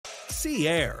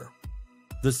CAir.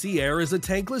 The CAir is a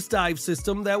tankless dive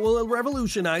system that will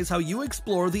revolutionize how you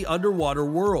explore the underwater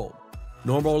world.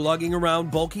 No more lugging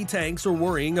around bulky tanks or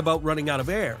worrying about running out of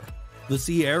air. The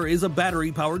CAir is a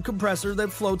battery-powered compressor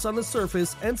that floats on the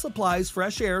surface and supplies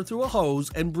fresh air through a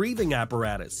hose and breathing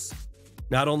apparatus.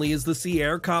 Not only is the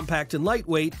CAir compact and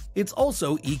lightweight, it's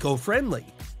also eco-friendly.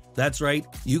 That's right,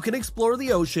 you can explore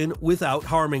the ocean without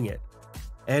harming it.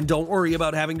 And don't worry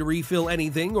about having to refill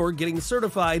anything or getting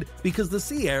certified because the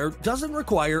CAir doesn't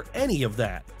require any of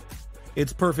that.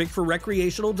 It's perfect for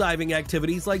recreational diving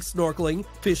activities like snorkeling,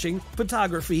 fishing,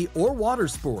 photography, or water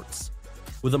sports.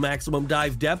 With a maximum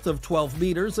dive depth of 12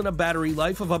 meters and a battery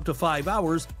life of up to 5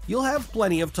 hours, you'll have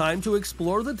plenty of time to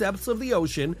explore the depths of the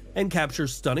ocean and capture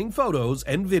stunning photos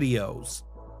and videos.